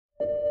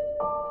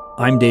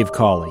I'm Dave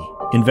Cawley,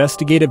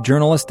 investigative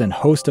journalist and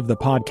host of the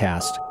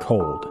podcast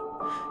Cold.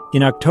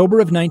 In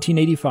October of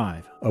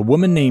 1985, a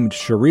woman named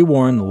Cherie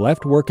Warren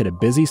left work at a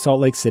busy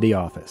Salt Lake City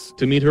office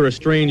to meet her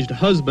estranged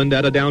husband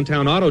at a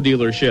downtown auto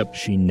dealership.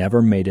 She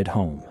never made it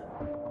home.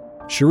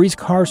 Cherie's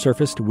car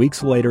surfaced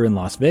weeks later in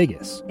Las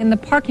Vegas. In the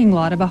parking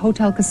lot of a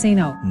hotel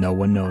casino. No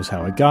one knows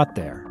how it got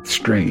there.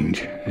 Strange.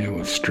 It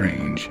was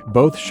strange.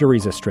 Both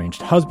Cherie's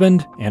estranged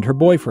husband and her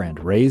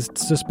boyfriend raised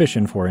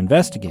suspicion for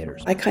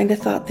investigators. I kind of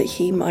thought that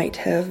he might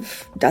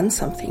have done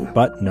something.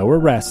 But no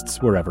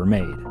arrests were ever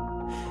made.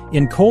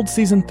 In Cold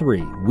Season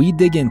 3, we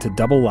dig into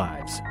double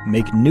lives,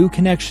 make new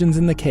connections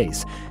in the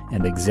case,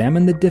 and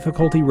examine the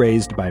difficulty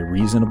raised by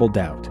reasonable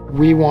doubt.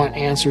 We want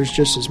answers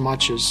just as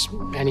much as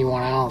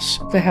anyone else.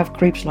 They have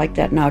creeps like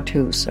that now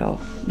too,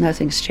 so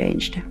nothing's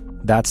changed.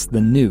 That's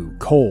the new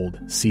Cold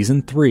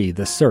Season 3,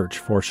 The Search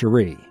for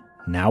Cherie,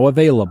 now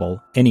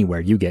available anywhere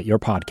you get your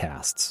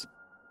podcasts.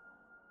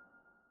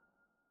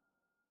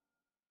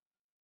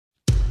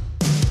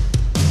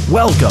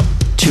 Welcome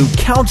to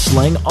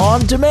Counseling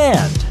on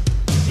Demand.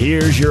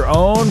 Here's your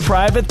own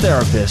private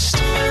therapist.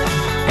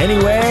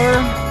 Anywhere,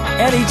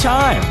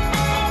 anytime.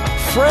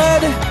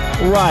 Fred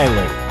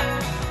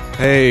Riley.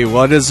 Hey,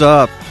 what is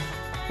up?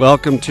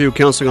 Welcome to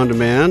Counseling on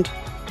Demand.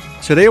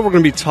 Today we're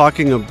going to be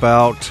talking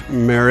about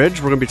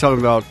marriage. We're going to be talking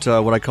about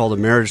what I call the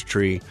marriage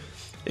tree.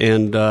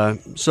 And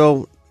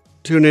so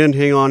tune in,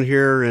 hang on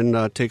here,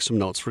 and take some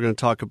notes. We're going to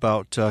talk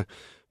about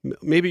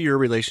maybe your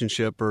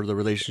relationship or the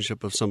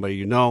relationship of somebody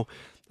you know,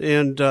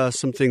 and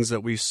some things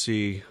that we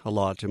see a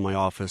lot in my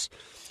office.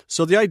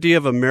 So the idea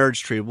of a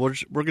marriage tree, we're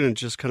going to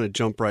just kind of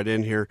jump right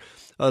in here.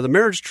 The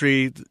marriage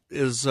tree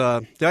is,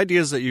 the idea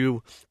is that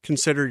you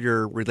consider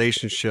your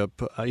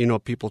relationship,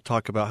 people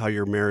talk about how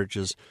your marriage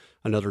is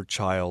another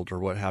child or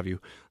what have you.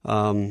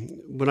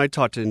 When I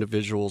talk to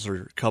individuals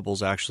or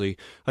couples, actually,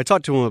 I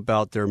talk to them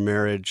about their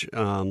marriage,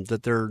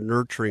 that they're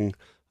nurturing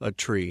a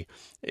tree.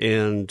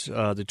 And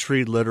the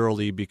tree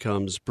literally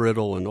becomes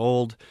brittle and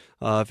old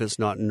if it's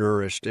not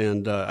nourished.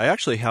 And I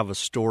actually have a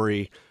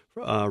story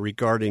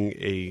regarding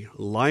a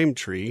lime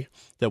tree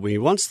that we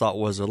once thought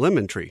was a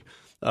lemon tree,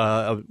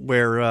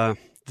 where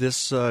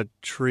this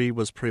tree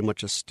was pretty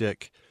much a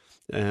stick.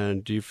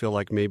 And do you feel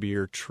like maybe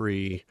your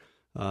tree,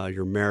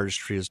 your marriage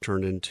tree, has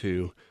turned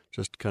into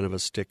just kind of a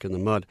stick in the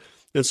mud?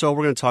 And so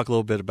we're going to talk a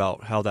little bit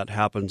about how that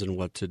happens and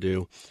what to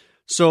do.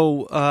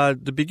 So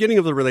the beginning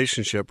of the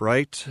relationship,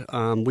 right?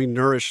 We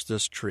nourish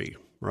this tree,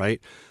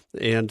 right?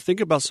 And think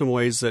about some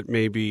ways that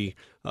maybe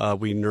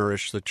we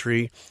nourish the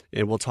tree,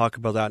 and we'll talk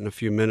about that in a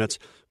few minutes.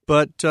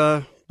 But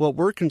what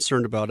we're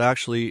concerned about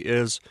actually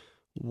is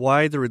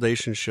why the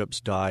relationships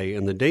die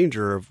and the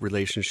danger of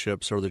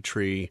relationships or the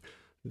tree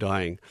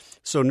dying.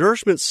 So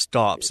nourishment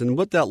stops, and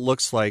what that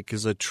looks like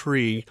is a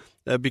tree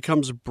that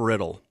becomes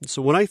brittle.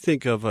 So when I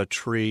think of a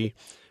tree,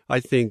 I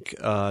think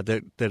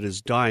that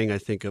is dying, I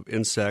think of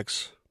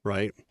insects,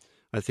 right?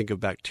 I think of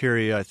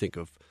bacteria, I think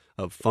of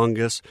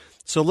fungus.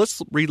 So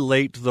let's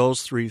relate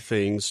those three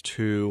things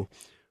to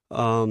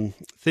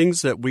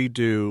things that we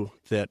do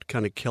that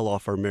kind of kill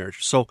off our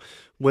marriage. So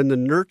when the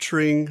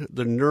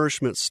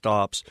nourishment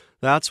stops,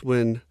 that's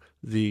when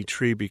the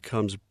tree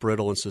becomes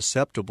brittle and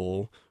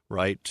susceptible,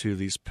 right, to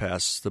these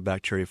pests, the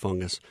bacteria,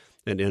 fungus,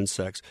 and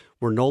insects.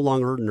 We're no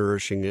longer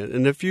nourishing it.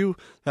 And if you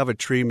have a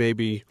tree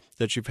maybe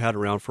that you've had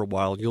around for a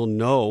while,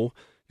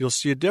 you'll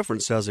see a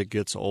difference as it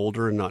gets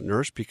older and not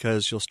nourished,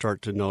 because you'll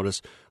start to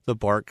notice the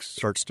bark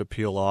starts to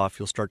peel off.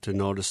 You'll start to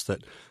notice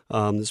that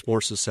it's more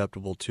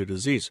susceptible to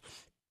disease.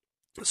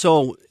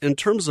 So in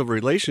terms of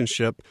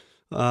relationship,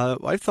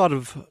 I thought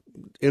of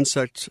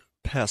insect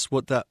pests,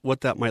 what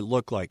that might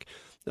look like.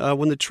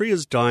 When the tree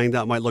is dying,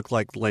 that might look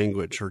like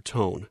language or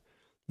tone.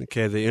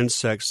 Okay, the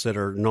insects that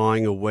are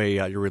gnawing away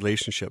at your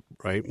relationship,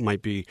 right,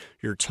 might be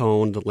your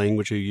tone, the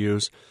language you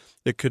use.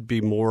 It could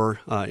be more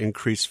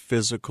increased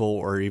physical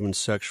or even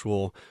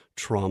sexual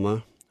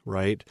trauma,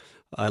 right?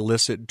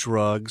 Illicit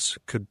drugs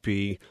could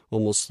be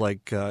almost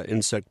like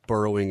insect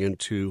burrowing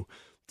into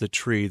the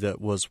tree that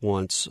was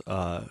once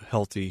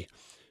healthy.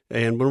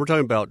 And when we're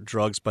talking about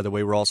drugs, by the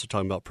way, we're also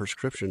talking about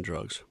prescription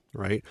drugs,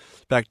 right?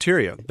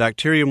 Bacteria.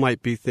 Bacteria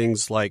might be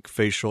things like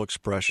facial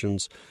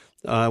expressions.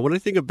 When I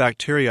think of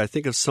bacteria, I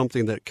think of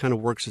something that kind of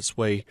works its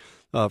way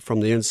from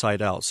the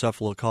inside out.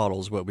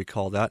 Cephalocaudal is what we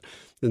call that.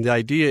 And the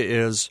idea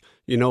is,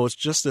 it's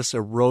just this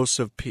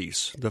erosive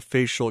piece, the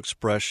facial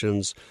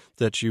expressions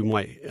that you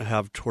might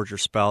have towards your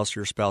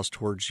spouse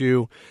towards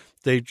you.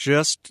 They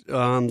just,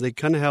 they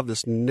kind of have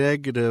this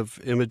negative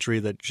imagery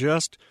that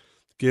just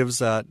gives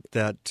that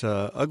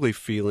ugly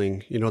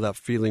feeling, that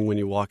feeling when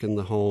you walk in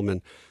the home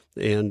and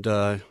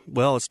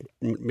it's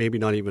maybe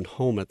not even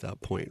home at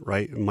that point,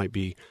 right? It might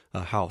be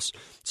a house.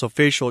 So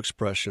facial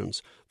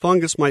expressions.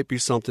 Fungus might be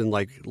something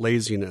like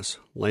laziness,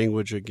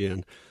 language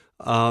again.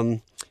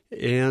 And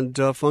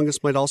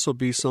fungus might also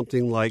be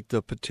something like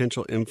the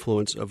potential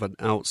influence of an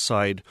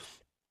outside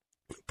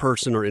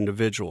person or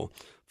individual.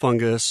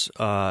 Fungus,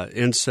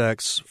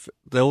 insects,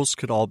 those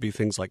could all be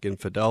things like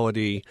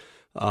infidelity,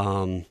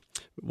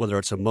 whether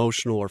it's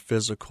emotional or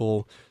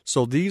physical.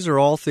 So these are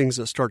all things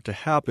that start to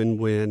happen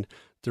when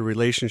the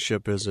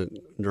relationship isn't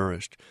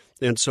nourished.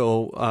 And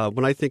so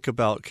when I think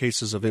about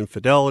cases of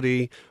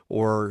infidelity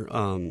or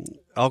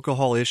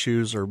alcohol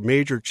issues or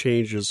major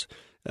changes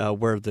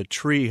where the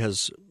tree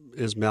is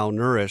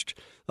malnourished,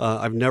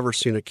 I've never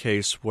seen a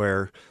case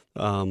where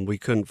we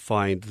couldn't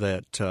find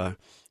that the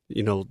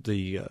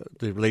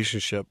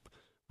relationship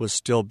was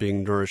still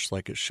being nourished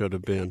like it should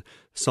have been.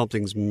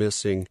 Something's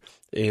missing,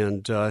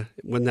 and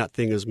when that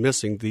thing is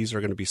missing, these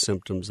are going to be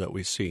symptoms that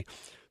we see.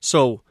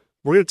 So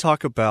we're going to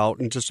talk about,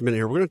 in just a minute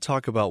here, we're going to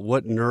talk about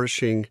what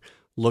nourishing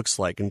looks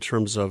like in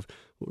terms of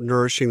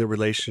nourishing the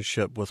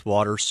relationship with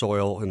water,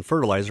 soil, and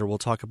fertilizer. We'll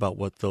talk about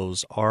what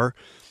those are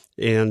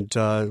and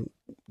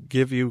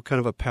give you kind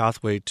of a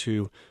pathway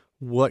to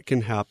what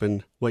can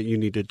happen, what you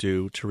need to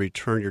do to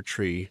return your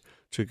tree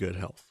to good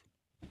health.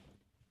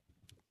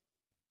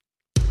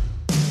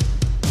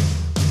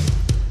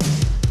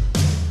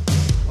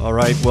 All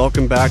right,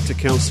 welcome back to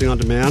Counseling on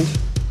Demand.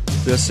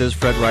 This is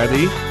Fred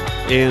Riley,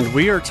 and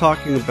we are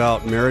talking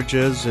about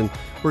marriages, and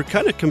we're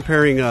kind of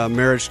comparing a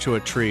marriage to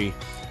a tree.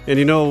 And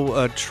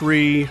a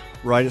tree,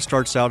 right, it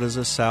starts out as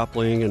a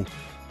sapling, and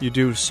you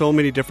do so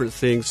many different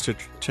things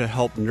to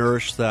help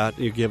nourish that.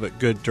 You give it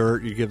good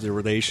dirt, you give the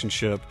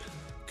relationship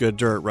good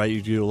dirt, right?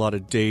 You do a lot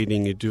of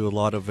dating, you do a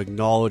lot of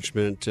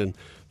acknowledgement and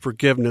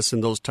forgiveness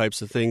and those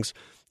types of things.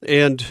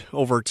 And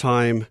over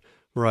time,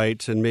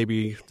 right, and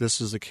maybe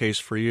this is the case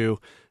for you,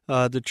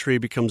 the tree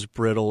becomes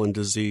brittle and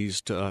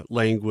diseased,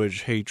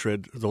 language,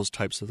 hatred, those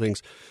types of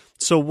things.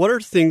 So what are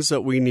things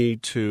that we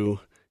need to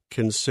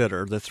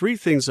consider? The three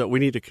things that we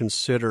need to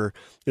consider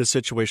in a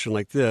situation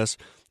like this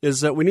is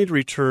that we need to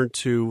return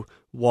to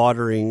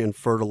watering and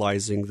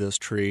fertilizing this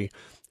tree,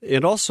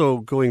 and also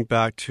going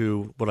back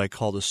to what I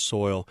call the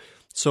soil.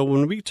 So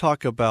when we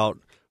talk about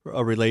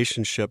a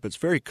relationship, it's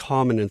very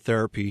common in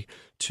therapy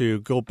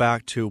to go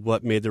back to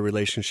what made the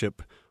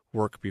relationship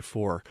work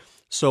before.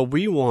 So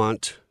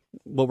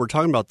what we're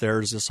talking about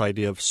there is this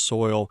idea of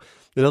soil.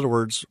 In other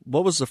words,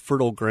 what was the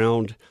fertile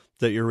ground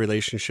that your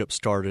relationship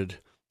started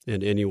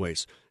in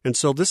anyways? And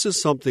so this is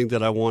something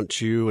that I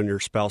want you and your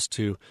spouse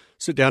to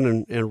sit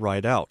down and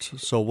write out.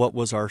 So what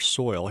was our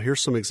soil? Here's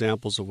some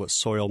examples of what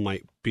soil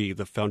might be,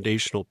 the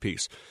foundational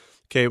piece.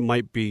 Okay, it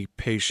might be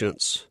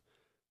patience,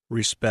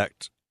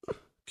 respect,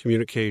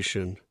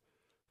 communication,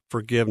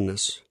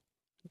 forgiveness,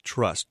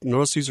 trust.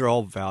 Notice these are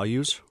all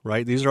values,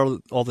 right? These are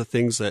all the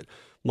things that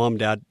Mom,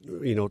 Dad,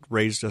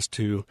 raised us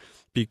to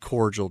be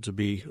cordial, to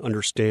be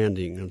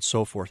understanding, and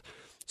so forth.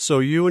 So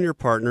you and your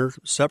partner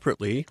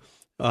separately,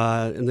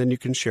 and then you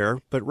can share,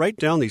 but write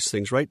down these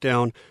things. Write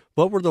down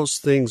what were those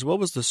things, what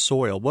was the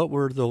soil, what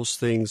were those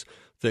things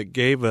that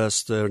gave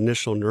us the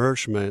initial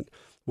nourishment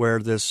where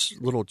this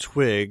little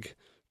twig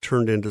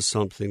turned into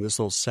something, this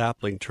little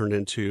sapling turned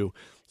into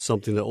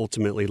something that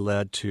ultimately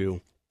led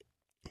to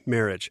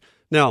marriage.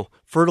 Now,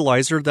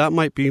 fertilizer, that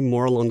might be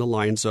more along the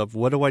lines of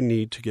what do I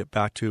need to get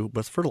back to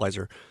with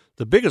fertilizer?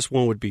 The biggest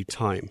one would be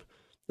time.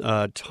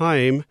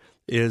 Time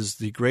is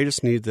the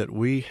greatest need that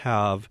we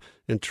have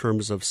in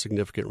terms of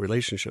significant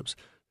relationships.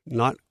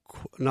 Not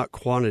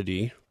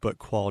quantity, but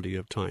quality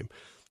of time.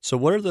 So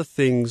what are the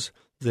things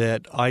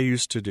that I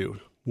used to do?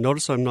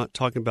 Notice I'm not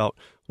talking about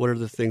what are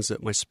the things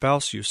that my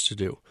spouse used to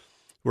do.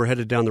 We're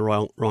headed down the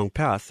wrong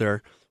path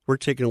there. We're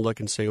taking a look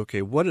and saying,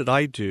 okay, what did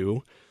I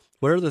do?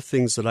 What are the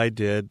things that I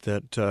did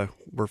that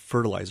were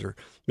fertilizer?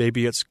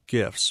 Maybe it's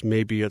gifts.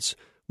 Maybe it's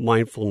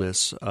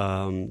mindfulness.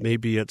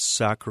 Maybe it's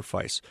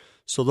sacrifice.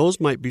 So those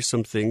might be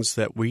some things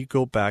that we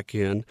go back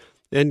in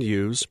and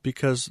use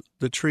because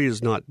the tree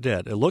is not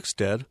dead. It looks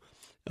dead.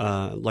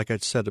 Like I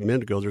said a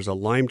minute ago, there's a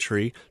lime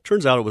tree.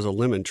 Turns out it was a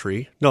lemon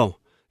tree. No,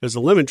 there's a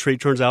lemon tree.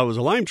 Turns out it was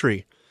a lime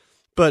tree.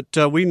 But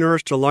we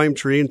nourished a lime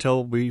tree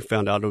until we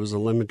found out it was a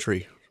lemon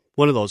tree.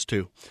 One of those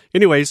two.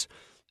 Anyways,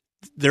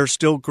 there's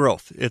still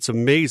growth. It's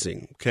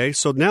amazing. Okay.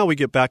 So now we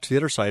get back to the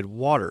other side,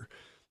 water.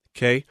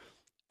 Okay.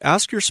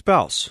 Ask your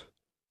spouse,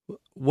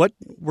 what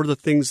were the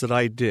things that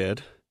I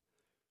did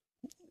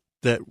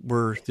that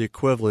were the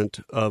equivalent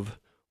of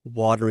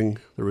watering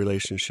the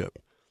relationship?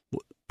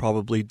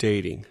 Probably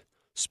dating,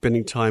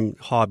 spending time,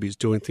 hobbies,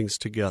 doing things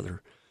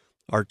together,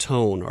 our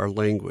tone, our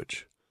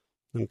language.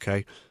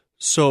 Okay.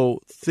 So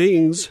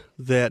things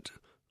that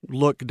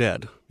look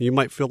dead. You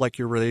might feel like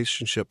your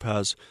relationship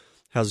has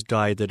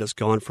died, that it's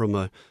gone from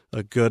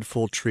a good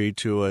full tree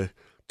to a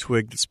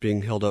twig that's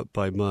being held up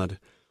by mud.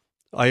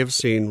 I have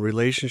seen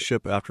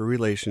relationship after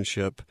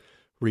relationship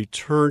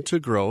return to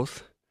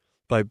growth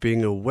by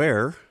being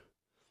aware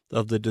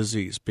of the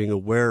disease, being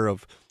aware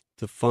of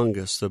the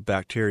fungus, the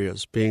bacteria,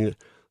 being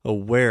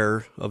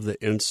aware of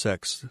the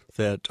insects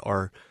that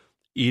are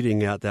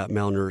eating at that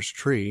malnourished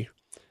tree.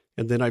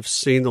 And then I've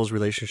seen those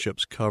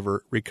relationships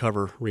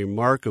recover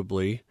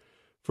remarkably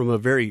from a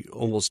very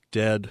almost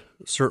dead,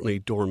 certainly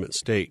dormant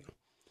state,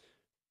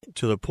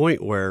 to the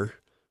point where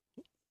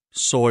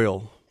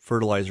soil,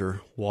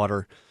 fertilizer,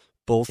 water,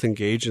 both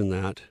engage in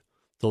that,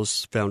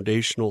 those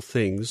foundational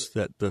things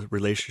that the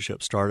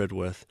relationship started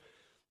with.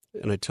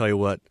 And I tell you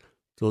what,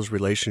 those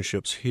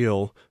relationships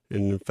heal,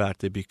 and in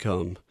fact, they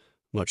become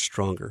much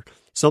stronger.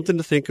 Something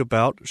to think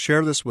about.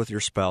 Share this with your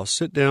spouse.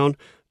 Sit down,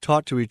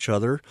 talk to each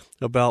other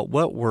about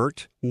what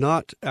worked,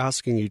 not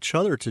asking each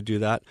other to do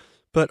that,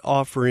 but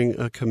offering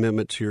a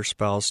commitment to your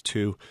spouse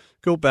to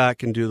go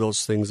back and do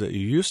those things that you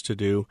used to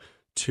do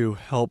to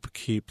help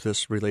keep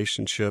this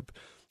relationship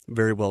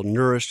very well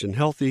nourished and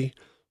healthy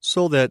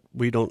so that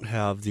we don't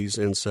have these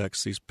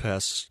insects, these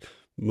pests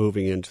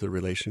moving into the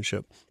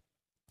relationship.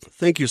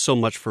 Thank you so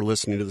much for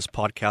listening to this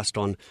podcast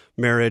on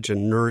marriage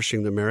and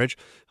nourishing the marriage.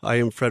 I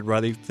am Fred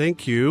Riley.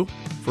 Thank you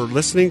for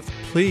listening.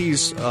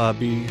 Please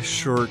be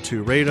sure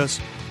to rate us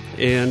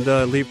and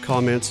leave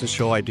comments and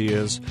show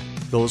ideas.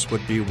 Those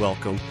would be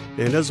welcome.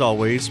 And as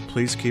always,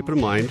 please keep in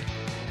mind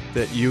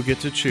that you get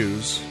to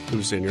choose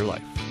who's in your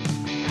life.